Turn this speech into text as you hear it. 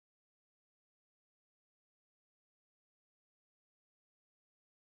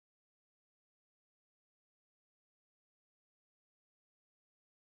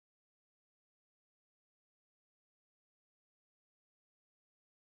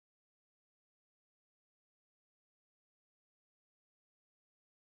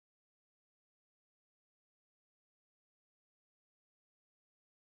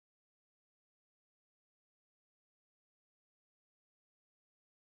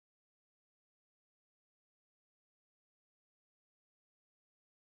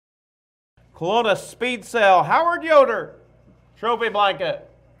Kelowna Speed Sale, Howard Yoder, Trophy Blanket.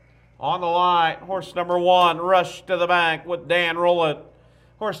 On the line, horse number 1, Rush to the Bank with Dan Rowland.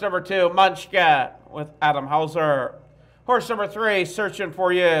 Horse number 2, Munchcat with Adam Hauser. Horse number 3, Searching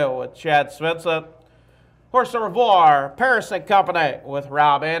for You with Chad Svensson. Horse number 4, Paris and Company with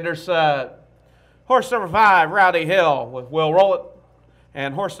Rob Anderson. Horse number 5, Rowdy Hill with Will Rowland.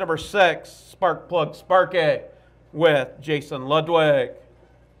 And horse number 6, Spark Plug Sparky with Jason Ludwig.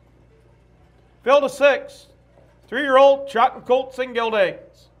 Field of 6, 3-year-old trotting colts and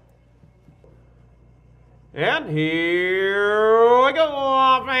geldings. And here we go,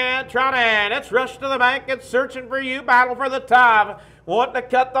 off and trotting. It's Rush to the Bank. It's Searching for You. Battle for the top. Want to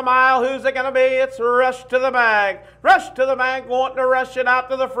cut the mile. Who's it going to be? It's Rush to the Bank. Rush to the Bank. Wanting to rush it out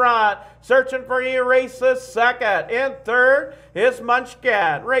to the front. Searching for You races second. In third is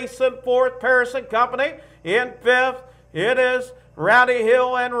Munchcat. Racing fourth, Paris and Company. In fifth, it is Rowdy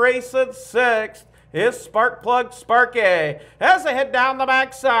Hill, and racing sixth is Spark Plug Sparky. As they head down the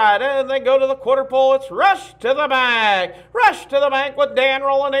backside and they go to the quarter pole, it's Rush to the Bank. Rush to the Bank with Dan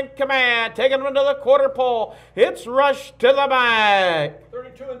Rowland in command. Taking them to the quarter pole, it's Rush to the Bank.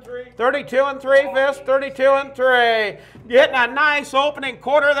 32 and 3. 32 and 3 fifths, 32 and 3. Getting a nice opening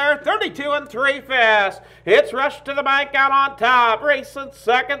quarter there, 32 and 3 fifths. It's Rush to the Bank out on top. Racing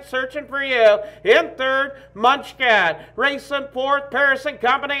second, Searching for You. In third, Munchcat. Racing fourth, Paris and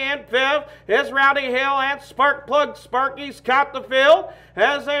Company. In fifth is Rowdy Hill, and Spark Plug Sparky's caught the field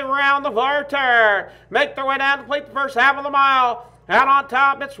as they round the far turn. Make their way down to complete the first half of the mile. Out on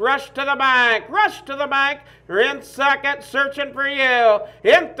top, it's Rush to the Bank. Rush to the Bank. In second, Searching for You.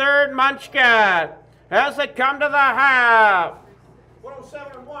 In third, Munchcat. As they come to the half.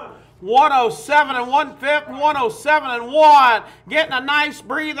 107 and 1. 107 and 1/5, 107 and 1. Getting a nice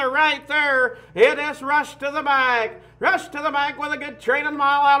breather right there. It is Rush to the Bank. Rush to the Bank with a good training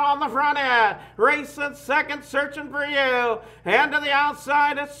mile out on the front end. Racing second, Searching for You. And to the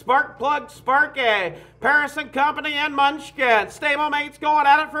outside, it's Spark Plug Sparky. Paris and Company and Munchkin. Stablemates going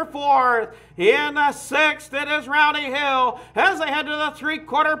at it for fourth. In the sixth, it is Rowdy Hill. As they head to the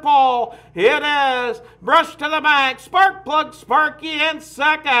three-quarter pole, it is Rush to the Bank. Spark Plug Sparky in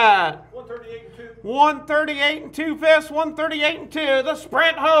second. 138 and 2. 138 and 2 fifths, 138 and 2. The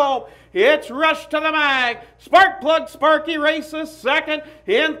sprint home. It's Rush to the Bank. Spark Plug Sparky races second.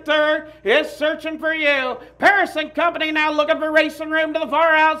 In third is Searching for You. Paris and Company now looking for racing room to the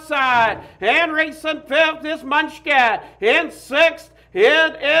far outside. And racing fifth is Munchcat. In sixth,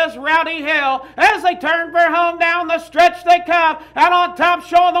 it is Rowdy Hill. As they turn for home down the stretch they come. Out on top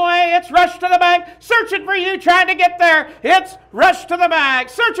showing the way, it's Rush to the Bank. Searching for You trying to get there. It's Rush to the Bank.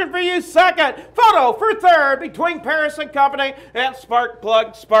 Searching for You second. Photo for third between Paris and Company and Spark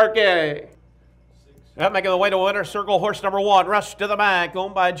Plug Sparky. Making the way to winner circle, horse number 1, Rush to the Bank,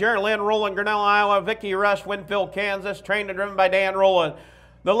 owned by Jerry Lynn, Roland, Grinnell, Iowa, Vicky Rush, Winfield, Kansas, trained and driven by Dan Rowland.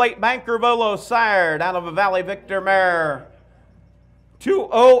 The late Banker Volo sired out of a Valley Victor mare.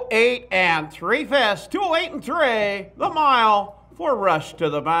 208 and 3 fifths, 208 and 3, the mile for Rush to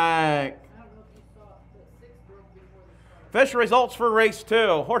the Bank. Official results for race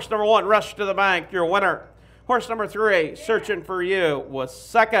 2. Horse number 1, Rush to the Bank, your winner. Horse number 3, Searching for You, was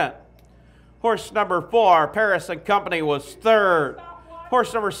second. Horse number 4, Paris and Company, was third.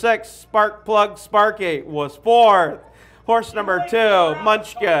 Horse number 6, Spark Plug Sparky, was fourth. Horse number 2,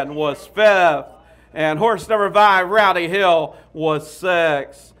 Munchkin, was fifth. And horse number 5, Rowdy Hill, was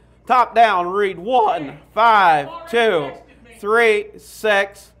sixth. Top down, read 1, 5, 2, 3,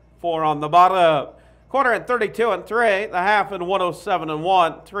 6, 4 on the bottom. Quarter at 32 and 3, the half in 107 and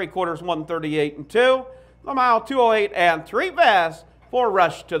 1, 3/4 138 and 2, the mile 208 and 3 fifths for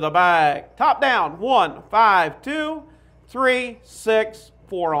Rush to the Bank. Top down, 1, 5, 2, 3, 6,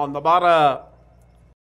 4 on the bottom.